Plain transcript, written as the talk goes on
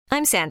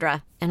I'm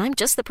Sandra, and I'm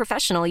just the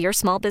professional your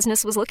small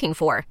business was looking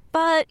for.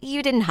 But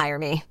you didn't hire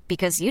me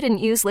because you didn't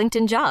use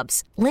LinkedIn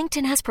Jobs.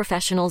 LinkedIn has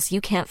professionals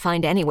you can't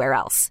find anywhere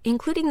else,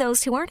 including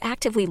those who aren't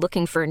actively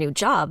looking for a new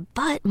job,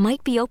 but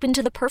might be open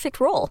to the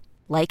perfect role,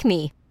 like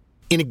me.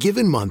 In a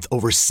given month,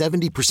 over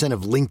 70%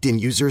 of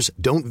LinkedIn users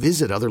don't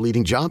visit other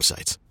leading job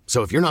sites.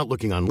 So if you're not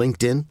looking on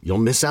LinkedIn, you'll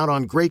miss out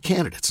on great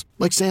candidates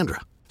like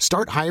Sandra.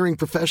 Start hiring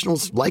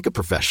professionals like a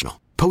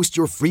professional. Post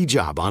your free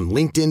job on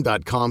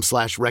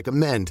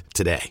linkedin.com/recommend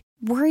today.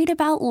 Worried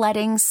about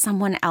letting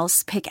someone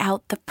else pick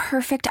out the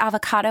perfect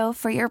avocado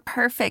for your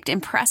perfect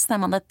impress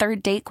them on the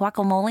third date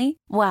guacamole?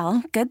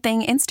 Well, good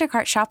thing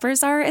Instacart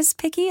shoppers are as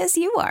picky as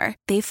you are.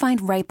 They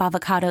find ripe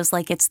avocados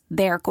like it's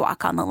their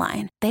guac on the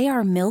line. They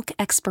are milk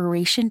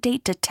expiration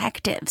date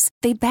detectives.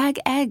 They bag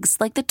eggs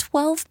like the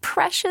 12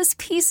 precious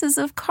pieces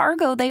of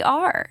cargo they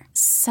are.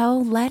 So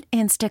let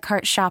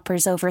Instacart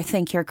shoppers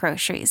overthink your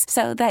groceries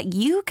so that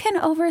you can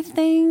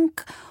overthink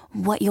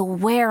what you'll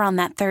wear on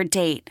that third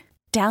date.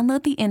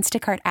 Download the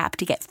Instacart app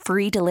to get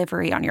free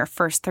delivery on your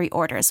first 3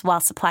 orders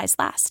while supplies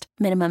last.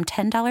 Minimum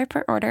 $10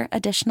 per order.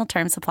 Additional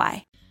terms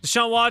apply.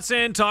 DeShaun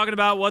Watson talking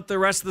about what the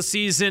rest of the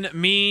season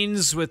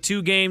means with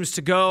 2 games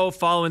to go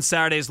following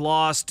Saturday's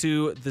loss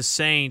to the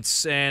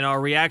Saints. And our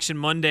Reaction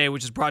Monday,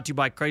 which is brought to you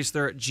by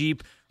Chrysler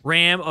Jeep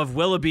Ram of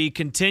Willoughby,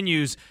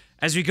 continues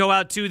as we go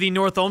out to the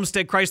North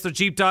Olmsted Chrysler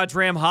Jeep Dodge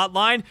Ram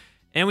hotline.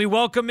 And we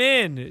welcome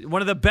in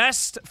one of the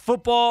best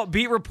football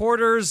beat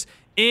reporters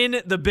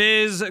in the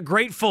biz.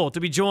 Grateful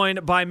to be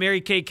joined by Mary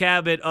Kay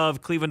Cabot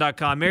of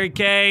Cleveland.com. Mary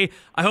Kay,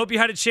 I hope you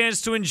had a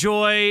chance to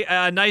enjoy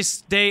a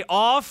nice day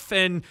off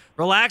and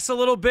relax a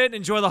little bit and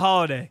enjoy the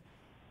holiday.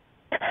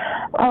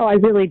 Oh, I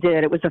really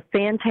did. It was a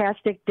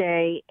fantastic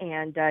day,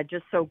 and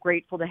just so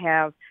grateful to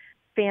have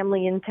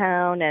family in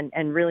town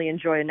and really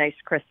enjoy a nice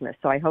Christmas.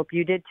 So I hope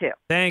you did too.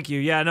 Thank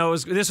you. Yeah, no,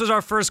 this was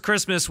our first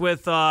Christmas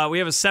with we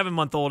have a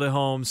 7-month-old at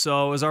home,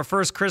 so it was our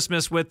first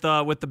Christmas with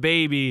the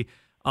baby.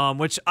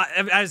 Which,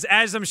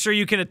 as I'm sure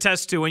you can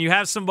attest to, when you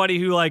have somebody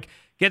who like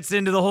gets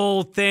into the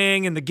whole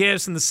thing and the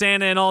gifts and the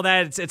Santa and all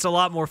that, it's a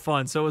lot more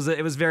fun. So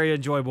it was very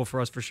enjoyable for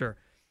us for sure.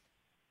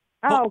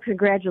 Oh,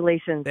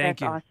 congratulations! Thank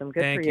That's you. awesome.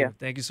 Good for you.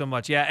 Thank you so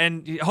much. Yeah,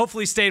 and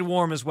hopefully stayed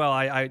warm as well.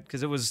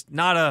 Because it was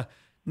not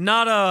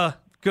a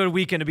good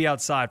weekend to be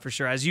outside for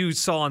sure, as you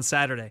saw on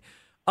Saturday.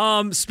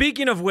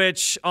 Speaking of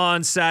which,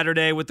 on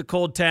Saturday with the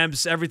cold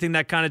temps, everything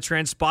that kind of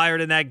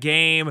transpired in that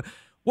game,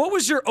 what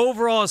was your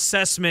overall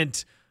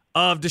assessment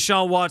of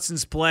DeShaun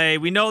Watson's play?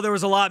 We know there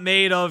was a lot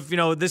made of,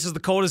 this is the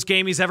coldest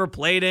game he's ever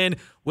played in.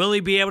 Will he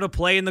be able to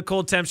play in the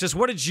cold temps? Just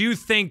what did you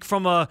think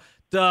from a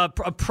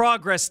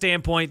progress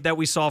standpoint that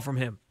we saw from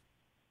him?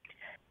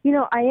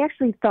 I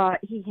actually thought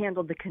he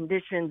handled the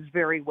conditions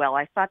very well.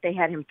 I thought they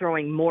had him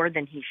throwing more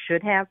than he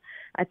should have.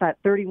 I thought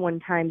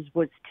 31 times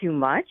was too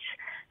much.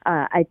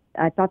 I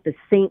thought the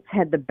Saints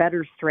had the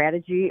better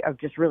strategy of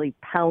just really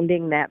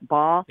pounding that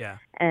ball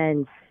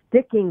and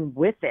sticking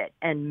with it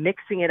and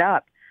mixing it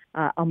up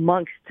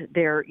amongst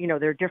their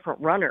different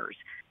runners.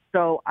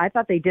 So I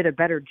thought they did a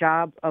better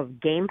job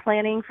of game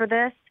planning for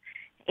this.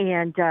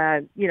 And,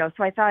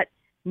 so I thought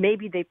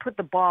maybe they put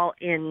the ball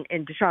in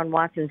DeShaun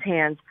Watson's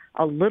hands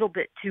a little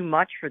bit too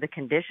much for the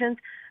conditions,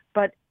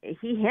 but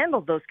he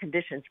handled those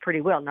conditions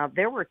pretty well. Now,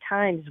 there were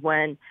times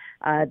when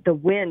the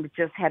wind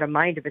just had a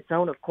mind of its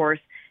own, of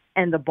course,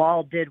 and the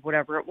ball did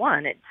whatever it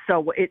wanted.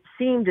 So it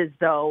seemed as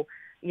though,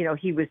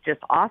 he was just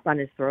off on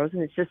his throws,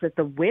 and it's just that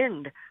the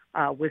wind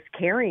was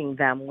carrying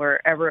them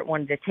wherever it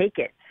wanted to take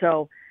it.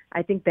 So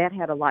I think that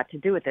had a lot to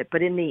do with it.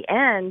 But in the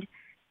end,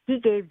 he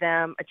gave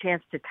them a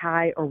chance to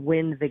tie or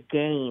win the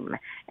game.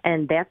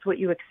 And that's what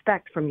you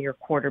expect from your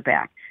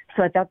quarterback.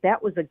 So I thought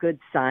that was a good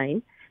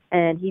sign.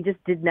 And he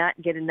just did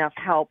not get enough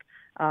help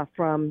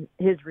from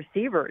his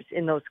receivers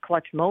in those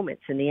clutch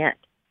moments in the end.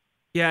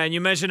 Yeah, and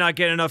you mentioned not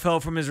getting enough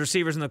help from his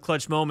receivers in the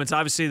clutch moments.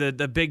 Obviously,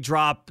 the big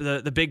drop,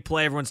 the big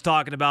play everyone's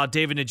talking about,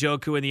 David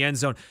Njoku in the end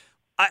zone.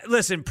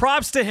 Listen,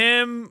 props to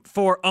him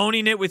for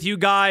owning it with you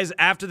guys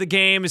after the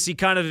game, as he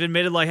kind of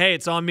admitted, like, hey,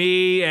 it's on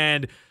me,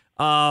 and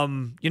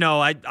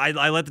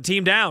I let the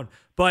team down.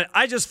 But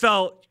I just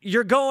felt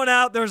you're going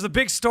out. There's a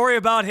big story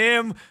about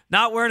him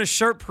not wearing a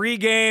shirt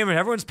pregame, and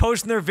everyone's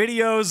posting their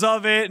videos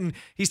of it, and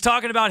he's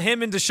talking about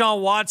him and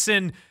DeShaun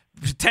Watson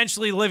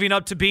potentially living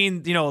up to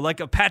being, like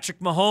a Patrick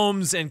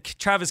Mahomes and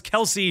Travis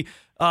Kelce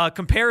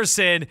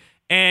comparison,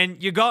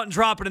 and you go out and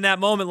drop it in that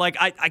moment. Like,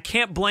 I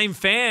can't blame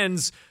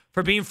fans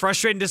for being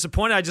frustrated and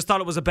disappointed. I just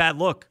thought it was a bad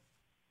look.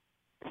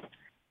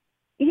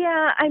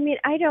 Yeah, I mean,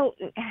 I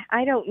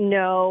don't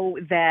know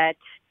that,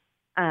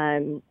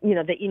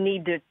 that you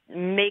need to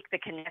make the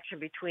connection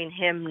between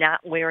him not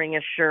wearing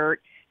a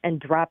shirt and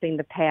dropping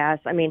the pass.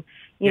 I mean,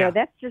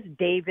 that's just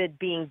David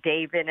being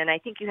David, and I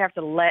think you have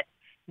to let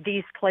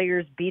these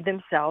players be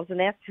themselves, and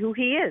that's who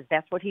he is.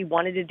 That's what he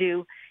wanted to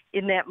do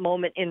in that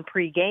moment in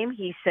pregame.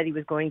 He said he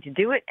was going to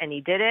do it, and he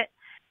did it.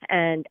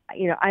 And,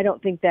 I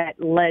don't think that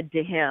led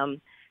to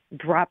him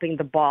dropping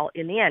the ball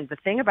in the end. The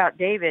thing about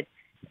David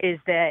is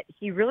that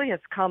he really has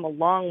come a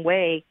long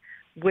way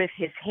with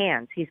his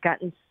hands. He's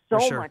gotten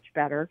so much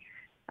better.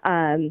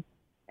 And,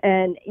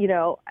 you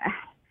know,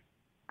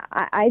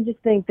 I just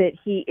think that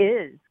he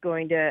is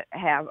going to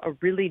have a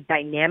really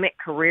dynamic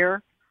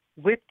career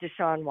with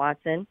DeShaun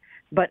Watson,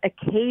 but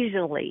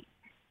occasionally,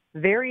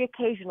 very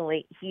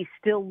occasionally, he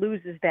still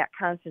loses that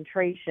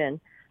concentration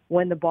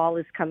when the ball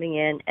is coming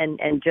in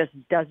and just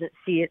doesn't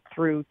see it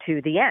through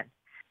to the end.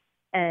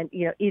 And,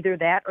 you know, either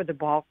that or the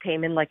ball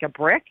came in like a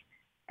brick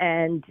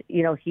and,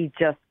 you know, he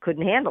just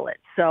couldn't handle it.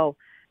 So,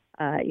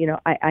 you know,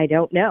 I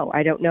don't know.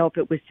 I don't know if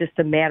it was just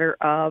a matter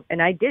of,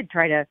 and I did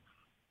try to,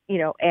 you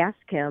know, ask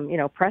him, you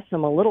know, press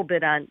him a little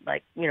bit on,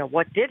 like, you know,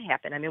 what did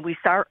happen. I mean, we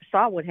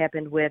saw what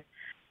happened with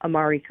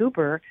Amari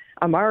Cooper.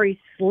 Amari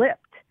slipped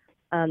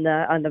on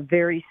the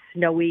very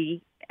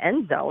snowy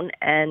end zone,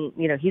 and,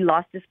 you know, he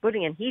lost his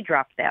footing and he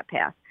dropped that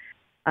pass.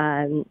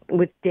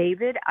 With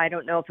David, I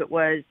don't know if it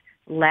was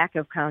lack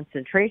of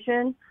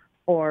concentration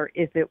or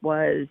if it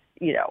was,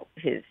 you know,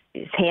 his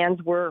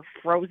hands were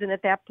frozen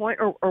at that point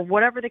or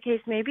whatever the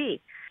case may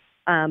be.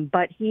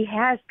 But he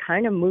has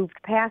kind of moved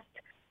past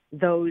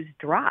those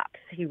drops.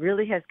 He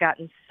really has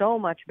gotten so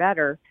much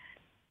better.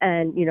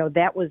 And, you know,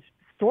 that was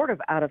sort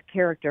of out of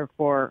character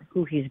for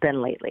who he's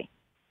been lately.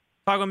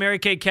 Talking with Mary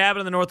Kay Cabot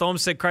on the North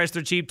Olmsted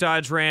Chrysler Jeep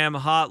Dodge Ram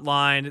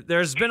hotline.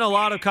 There's been a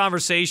lot of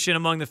conversation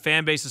among the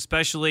fan base,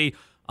 especially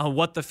on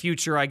what the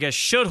future, I guess,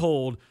 should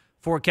hold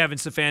for Kevin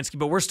Stefanski.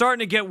 But we're starting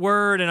to get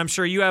word, and I'm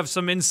sure you have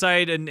some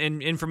insight and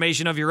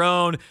information of your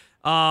own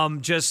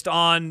just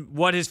on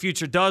what his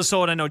future does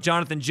hold. I know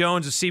Jonathan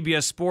Jones of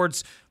CBS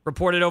Sports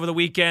reported over the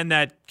weekend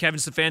that Kevin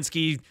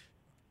Stefanski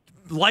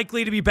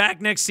likely to be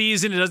back next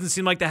season. It doesn't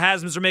seem like the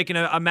Hasmans are making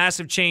a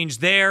massive change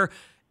there.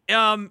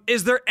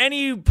 Is there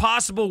any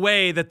possible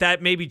way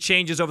that maybe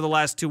changes over the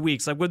last 2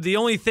 weeks? Like, would the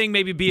only thing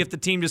maybe be if the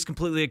team just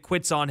completely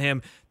quits on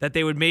him, that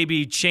they would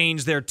maybe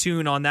change their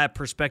tune on that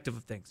perspective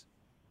of things?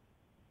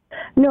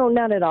 No,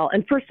 not at all.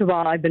 And first of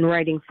all, I've been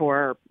writing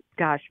for,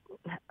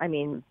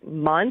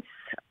 months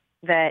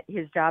that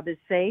his job is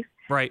safe.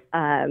 Right.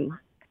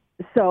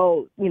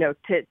 So, you know,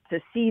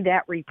 to see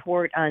that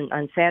report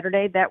on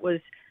Saturday, that was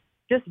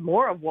just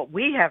more of what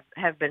we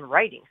have been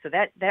writing. So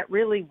that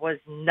really was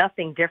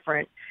nothing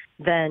different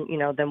than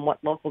what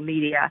local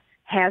media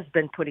has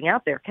been putting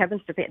out there.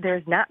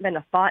 There's not been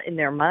a thought in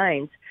their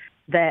minds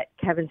that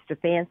Kevin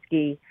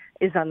Stefanski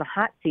is on the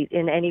hot seat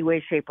in any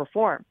way, shape, or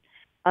form.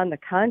 On the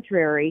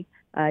contrary,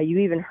 you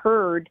even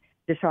heard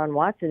DeShaun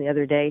Watson the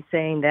other day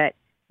saying that,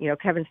 you know,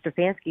 Kevin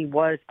Stefanski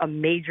was a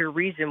major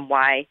reason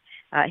why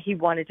he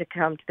wanted to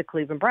come to the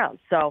Cleveland Browns.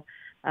 So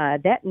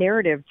that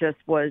narrative just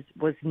was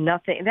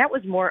nothing. That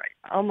was more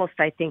almost,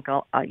 I think,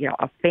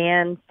 a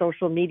fan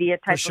social media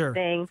type of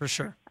thing. For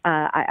sure.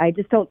 I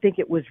just don't think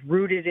it was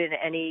rooted in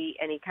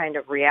any kind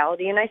of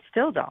reality, and I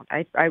still don't.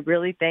 I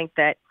really think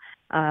that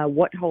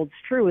what holds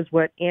true is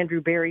what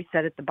Andrew Berry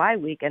said at the bye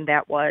week, and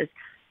that was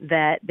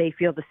that they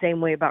feel the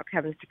same way about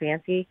Kevin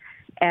Stefanski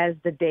as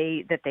the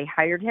day that they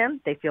hired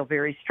him. They feel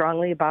very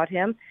strongly about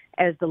him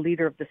as the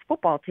leader of this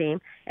football team,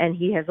 and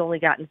he has only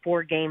gotten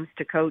 4 games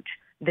to coach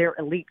their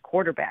elite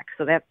quarterback.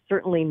 So that's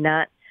certainly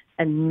not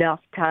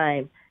enough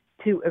time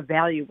to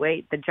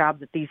evaluate the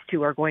job that these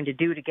two are going to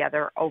do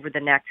together over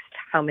the next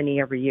how many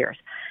ever years.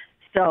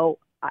 So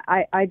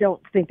I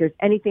don't think there's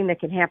anything that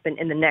can happen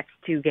in the next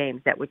 2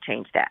 games that would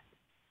change that.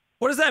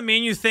 What does that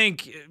mean, you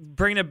think,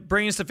 bringing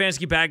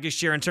Stefanski back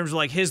this year in terms of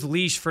like his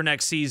leash for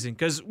next season?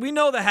 Because we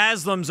know the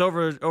Haslams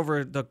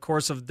over the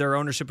course of their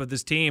ownership of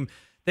this team,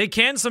 they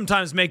can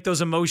sometimes make those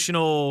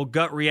emotional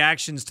gut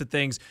reactions to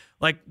things.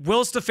 Like,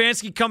 will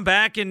Stefanski come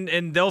back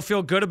and they'll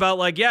feel good about,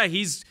 like, yeah,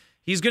 he's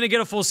going to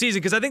get a full season?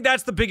 Because I think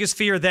that's the biggest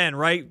fear then,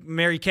 right,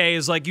 Mary Kay,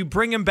 is like you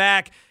bring him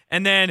back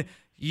and then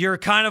you're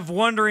kind of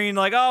wondering,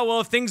 like, oh, well,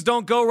 if things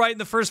don't go right in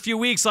the first few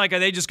weeks, like, are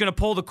they just going to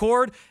pull the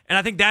cord? And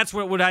I think that's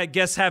what would, I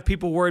guess, have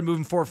people worried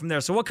moving forward from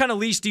there. So what kind of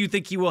leash do you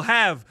think he will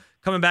have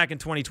coming back in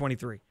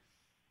 2023?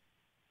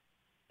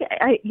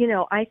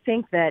 I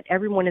think that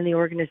everyone in the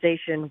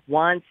organization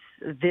wants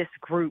this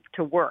group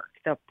to work.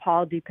 The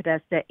Paul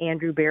DePodesta,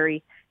 Andrew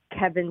Berry,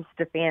 Kevin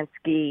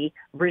Stefanski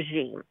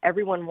regime.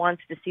 Everyone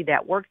wants to see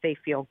that work. They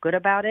feel good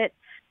about it.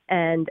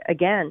 And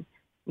again,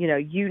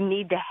 you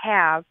need to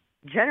have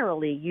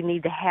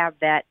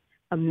that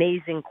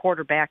amazing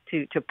quarterback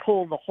to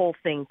pull the whole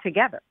thing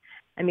together.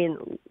 I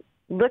mean,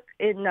 look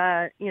in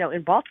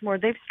Baltimore,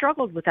 they've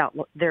struggled without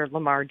their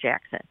Lamar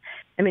Jackson.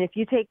 I mean, if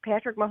you take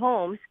Patrick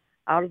Mahomes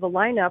out of the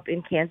lineup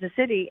in Kansas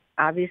City,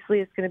 obviously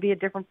it's going to be a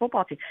different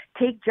football team.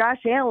 Take Josh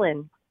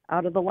Allen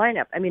out of the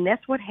lineup. I mean,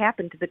 that's what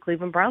happened to the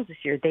Cleveland Browns this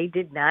year. They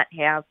did not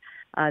have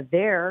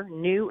their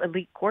new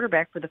elite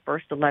quarterback for the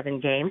first 11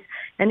 games,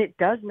 and it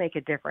does make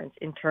a difference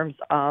in terms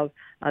of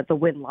the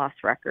win-loss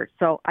record.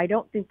 So I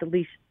don't think the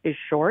leash is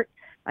short.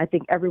 I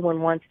think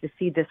everyone wants to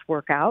see this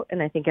work out,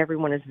 and I think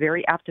everyone is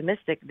very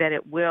optimistic that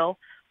it will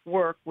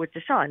work with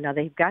DeShaun. Now,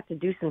 they've got to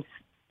do some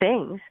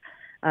things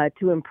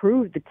to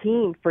improve the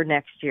team for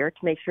next year to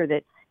make sure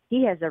that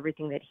he has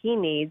everything that he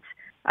needs.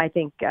 I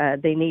think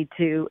they need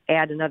to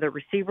add another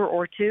receiver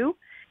or 2.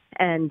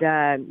 And,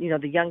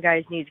 the young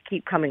guys need to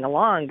keep coming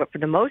along. But for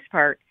the most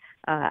part,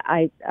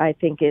 I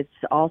think it's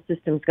all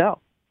systems go.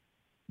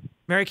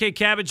 Mary Kay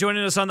Cabot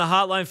joining us on the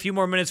hotline. A few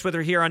more minutes with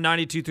her here on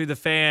 92.3 The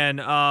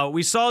Fan.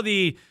 We saw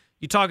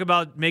you talk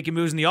about making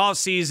moves in the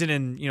offseason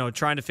and,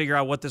 trying to figure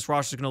out what this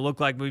roster is going to look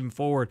like moving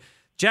forward.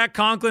 Jack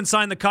Conklin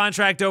signed the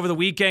contract over the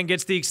weekend,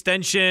 gets the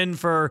extension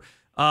for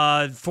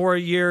 4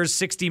 years,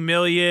 $60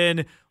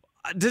 million.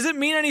 Does it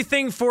mean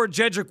anything for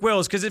Jedrick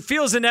Wills? Because it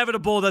feels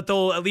inevitable that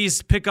they'll at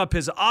least pick up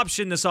his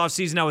option this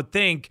offseason, I would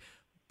think,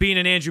 being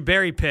an Andrew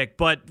Berry pick.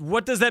 But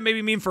what does that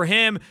maybe mean for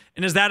him?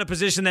 And is that a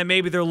position that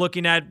maybe they're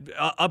looking at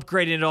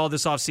upgrading at all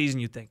this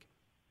offseason, you think?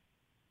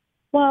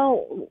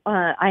 Well,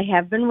 I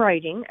have been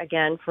writing,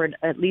 again, for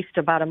at least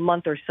about a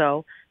month or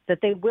so, that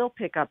they will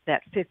pick up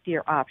that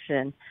fifth-year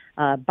option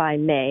by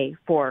May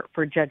for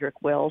Jedrick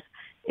Wills.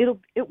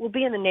 It will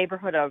be in the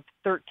neighborhood of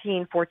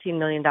 $13-14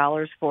 million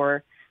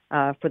for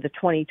the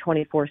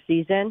 2024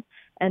 season.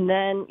 And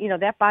then,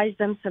 that buys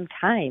them some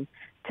time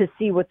to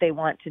see what they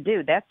want to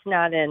do. That's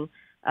not an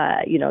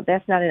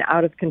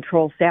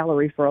out-of-control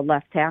salary for a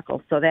left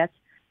tackle. So that's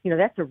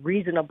a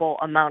reasonable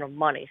amount of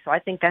money. So I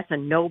think that's a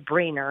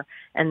no-brainer,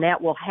 and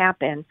that will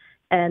happen.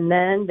 And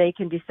then they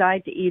can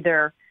decide to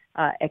either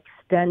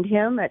extend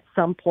him at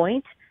some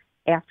point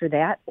after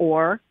that,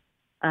 or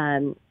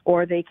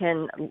they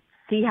can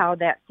see how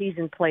that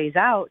season plays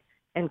out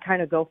and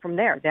kind of go from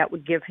there. That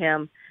would give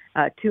him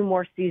 2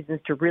 more seasons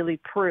to really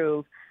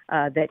prove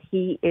that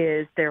he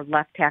is their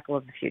left tackle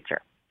of the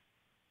future.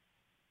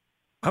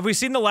 Have we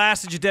seen the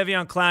last of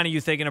Jadeveon Clowney, you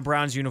think, in a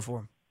Browns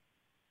uniform?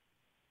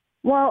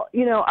 Well,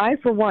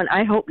 for one,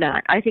 I hope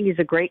not. I think he's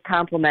a great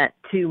compliment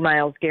to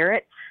Myles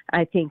Garrett.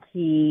 I think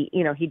he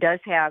does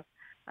have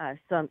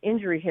some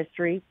injury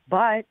history,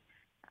 but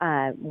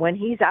when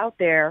he's out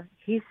there,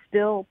 he's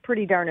still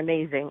pretty darn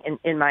amazing,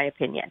 in my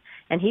opinion.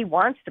 And he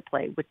wants to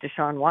play with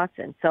DeShaun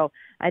Watson. So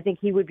I think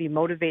he would be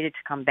motivated to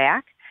come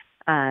back.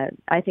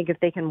 I think if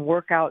they can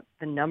work out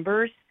the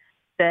numbers,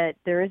 that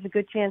there is a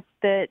good chance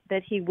that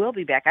he will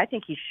be back. I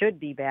think he should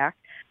be back.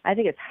 I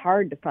think it's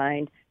hard to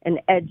find an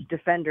edge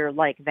defender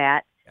like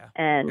that. Yeah,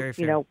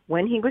 and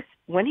when he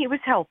was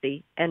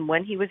healthy and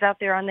when he was out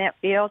there on that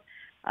field,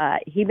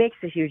 he makes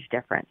a huge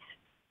difference.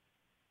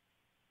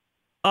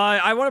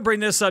 I want to bring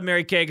this up,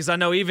 Mary Kay, because I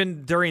know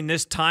even during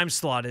this time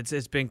slot,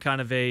 it's been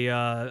kind of a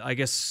I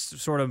guess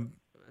sort of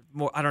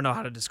more, I don't know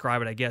how to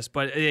describe it, I guess,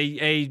 but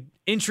a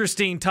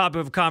interesting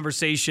topic of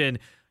conversation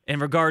in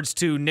regards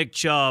to Nick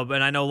Chubb.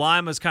 And I know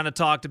Lima's kind of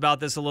talked about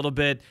this a little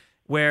bit,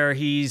 where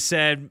he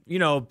said,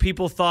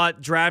 people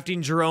thought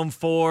drafting Jerome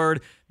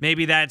Ford,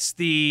 maybe that's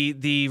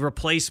the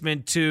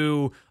replacement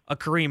to a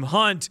Kareem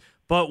Hunt.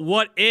 But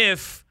what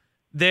if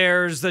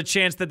there's the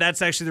chance that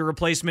that's actually the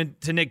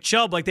replacement to Nick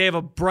Chubb? Like, they have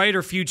a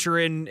brighter future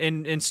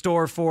in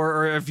store for,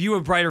 or a view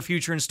of brighter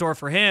future in store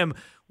for him,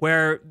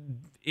 where,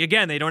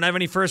 again, they don't have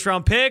any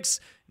first-round picks.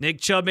 Nick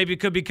Chubb maybe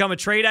could become a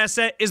trade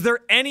asset. Is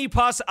there any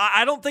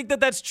I don't think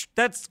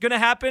that's going to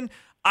happen.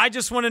 I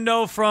just want to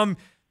know from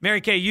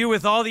Mary Kay, you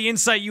with all the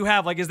insight you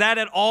have, is that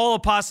at all a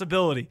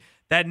possibility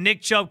that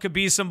Nick Chubb could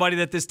be somebody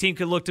that this team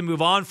could look to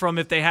move on from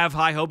if they have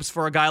high hopes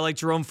for a guy like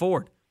Jerome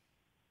Ford?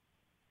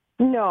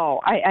 No,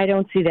 I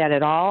don't see that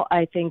at all.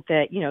 I think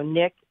that,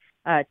 Nick,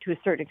 to a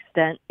certain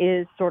extent,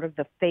 is sort of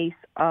the face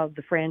of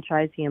the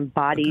franchise. He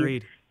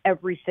embodies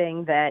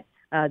everything that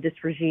this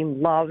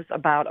regime loves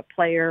about a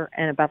player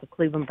and about the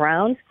Cleveland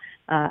Browns.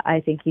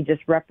 I think he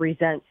just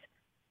represents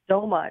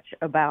so much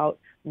about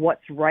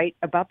what's right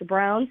about the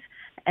Browns.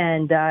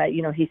 And,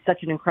 he's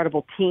such an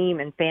incredible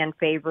team and fan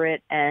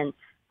favorite, and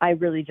I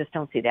really just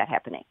don't see that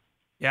happening.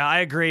 Yeah, I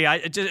agree.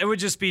 It would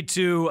just be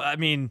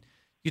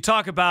you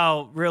talk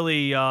about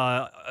really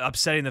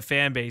upsetting the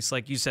fan base.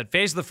 Like you said,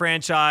 face of the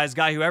franchise,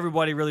 guy who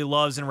everybody really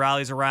loves and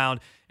rallies around.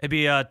 It'd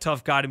be a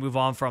tough guy to move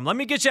on from. Let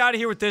me get you out of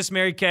here with this,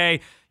 Mary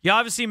Kay. You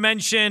obviously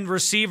mentioned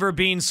receiver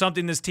being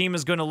something this team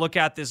is going to look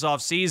at this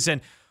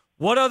offseason.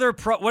 What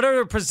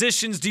other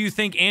positions do you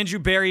think Andrew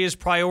Berry is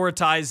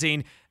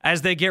prioritizing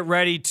as they get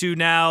ready to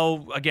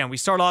now, again, we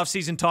start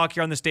offseason talk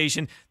here on the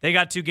station. They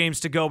got 2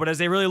 games to go, but as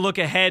they really look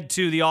ahead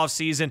to the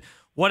offseason,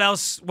 what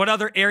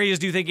other areas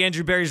do you think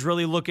Andrew Berry's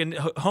really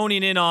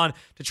honing in on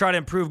to try to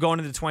improve going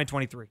into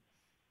 2023?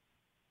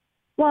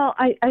 Well,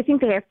 I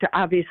think they have to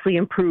obviously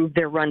improve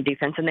their run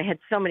defense, and they had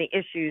so many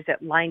issues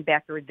at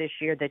linebacker this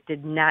year that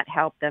did not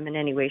help them in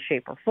any way,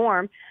 shape, or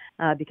form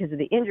because of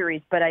the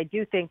injuries. But I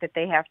do think that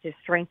they have to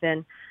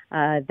strengthen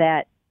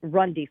that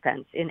run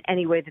defense in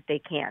any way that they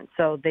can.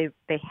 So they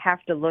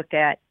have to look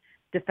at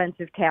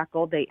defensive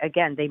tackle.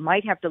 They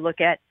might have to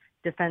look at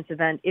defensive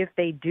end if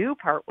they do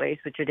part ways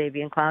with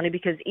Jadeveon Clowney,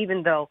 because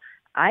even though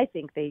I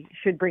think they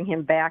should bring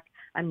him back,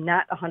 I'm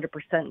not 100%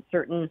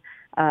 certain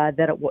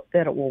that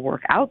it will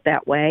work out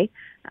that way.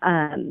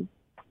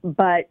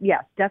 But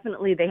yes,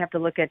 definitely they have to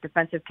look at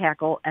defensive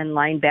tackle and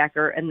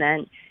linebacker. And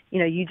then,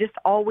 you just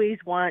always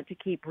want to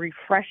keep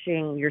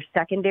refreshing your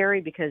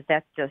secondary, because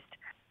that's just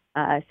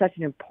such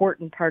an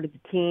important part of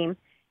the team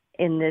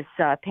in this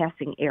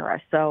passing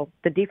era. So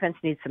the defense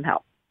needs some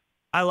help.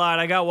 I lied.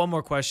 I got one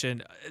more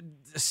question.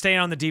 Staying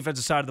on the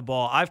defensive side of the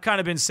ball, I've kind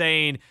of been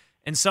saying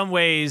in some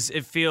ways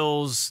it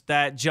feels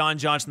that John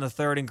Johnson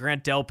III and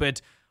Grant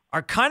Delpit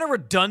are kind of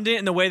redundant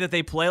in the way that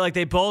they play. Like,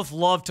 they both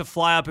love to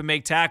fly up and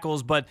make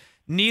tackles, but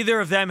neither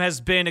of them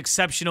has been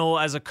exceptional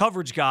as a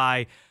coverage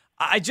guy.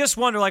 I just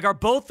wonder, like, are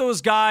both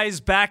those guys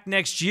back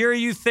next year,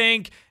 you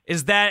think?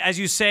 Is that, as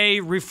you say,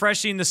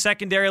 refreshing the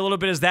secondary a little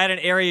bit, is that an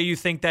area you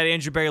think that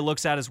Andrew Berry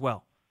looks at as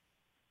well?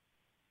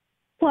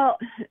 Well,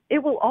 it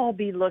will all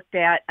be looked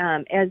at.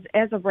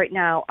 As of right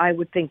now, I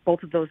would think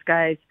both of those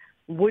guys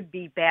would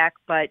be back,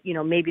 but,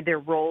 maybe their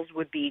roles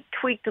would be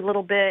tweaked a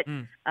little bit.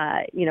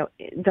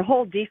 The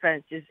whole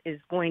defense is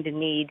going to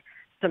need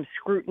some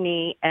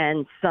scrutiny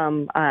and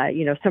some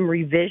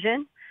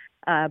revision,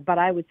 but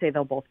I would say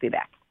they'll both be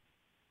back.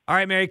 All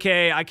right, Mary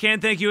Kay, I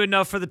can't thank you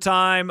enough for the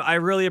time. I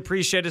really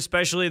appreciate it,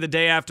 especially the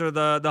day after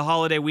the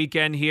holiday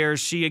weekend here.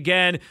 She,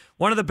 again,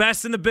 one of the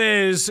best in the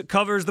biz,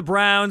 covers the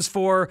Browns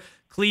for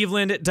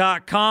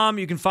Cleveland.com.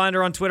 You can find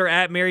her on Twitter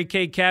at Mary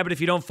Kay Cabot if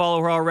you don't follow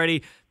her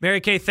already.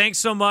 Mary Kay, thanks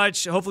so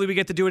much. Hopefully we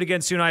get to do it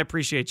again soon. I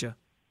appreciate you.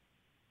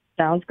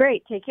 Sounds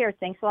great. Take care.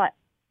 Thanks a lot.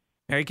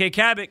 Mary Kay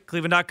Cabot,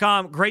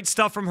 Cleveland.com. Great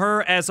stuff from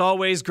her, as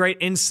always. Great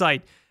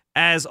insight,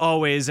 as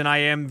always. And I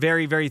am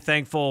very, very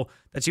thankful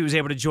that she was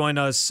able to join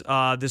us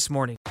this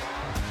morning.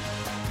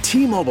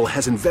 T-Mobile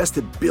has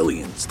invested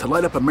billions to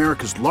light up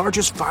America's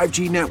largest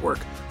 5G network,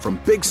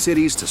 from big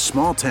cities to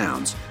small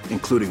towns,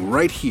 including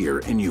right here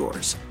in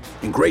yours.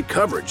 And great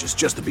coverage is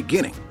just the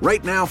beginning.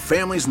 Right now,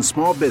 families and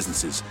small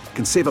businesses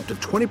can save up to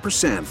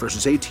 20%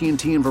 versus AT&T and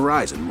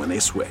Verizon when they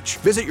switch.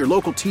 Visit your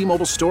local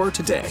T-Mobile store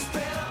today.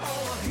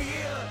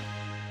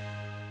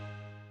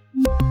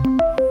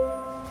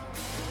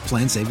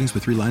 Plan savings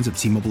with 3 lines of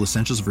T-Mobile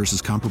Essentials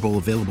versus comparable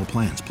available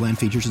plans. Plan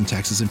features and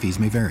taxes and fees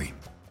may vary.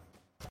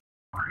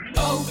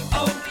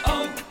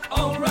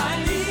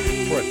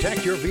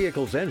 Protect your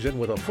vehicle's engine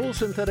with a full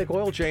synthetic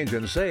oil change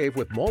and save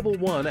with Mobil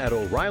 1 at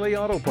O'Reilly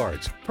Auto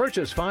Parts.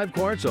 Purchase 5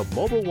 quarts of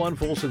Mobil 1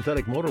 full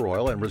synthetic motor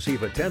oil and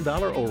receive a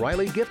 $10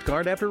 O'Reilly gift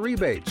card after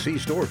rebate. See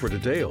store for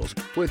details.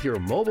 With your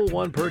Mobil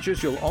 1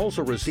 purchase, you'll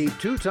also receive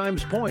 2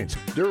 times points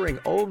during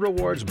O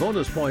Rewards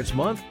Bonus Points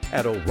Month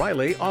at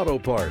O'Reilly Auto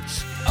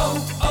Parts.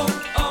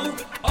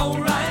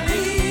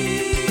 O'Reilly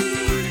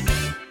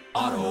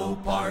Auto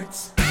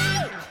Parts.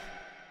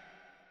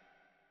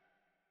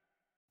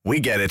 We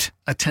get it.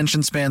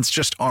 Attention spans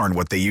just aren't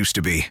what they used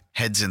to be.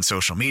 Heads in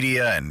social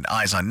media and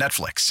eyes on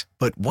Netflix.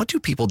 But what do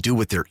people do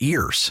with their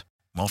ears?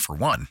 Well, for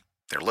one,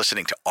 they're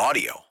listening to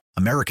audio.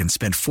 Americans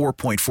spend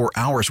 4.4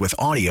 hours with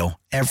audio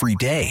every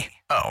day.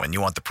 Oh, and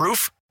you want the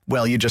proof?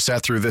 Well, you just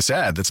sat through this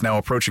ad that's now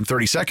approaching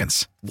 30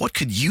 seconds. What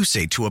could you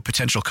say to a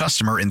potential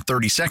customer in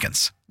 30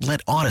 seconds?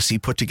 Let Odyssey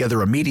put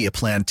together a media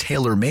plan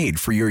tailor-made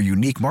for your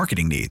unique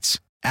marketing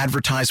needs.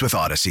 Advertise with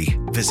Odyssey.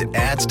 Visit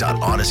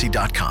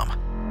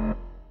ads.odyssey.com.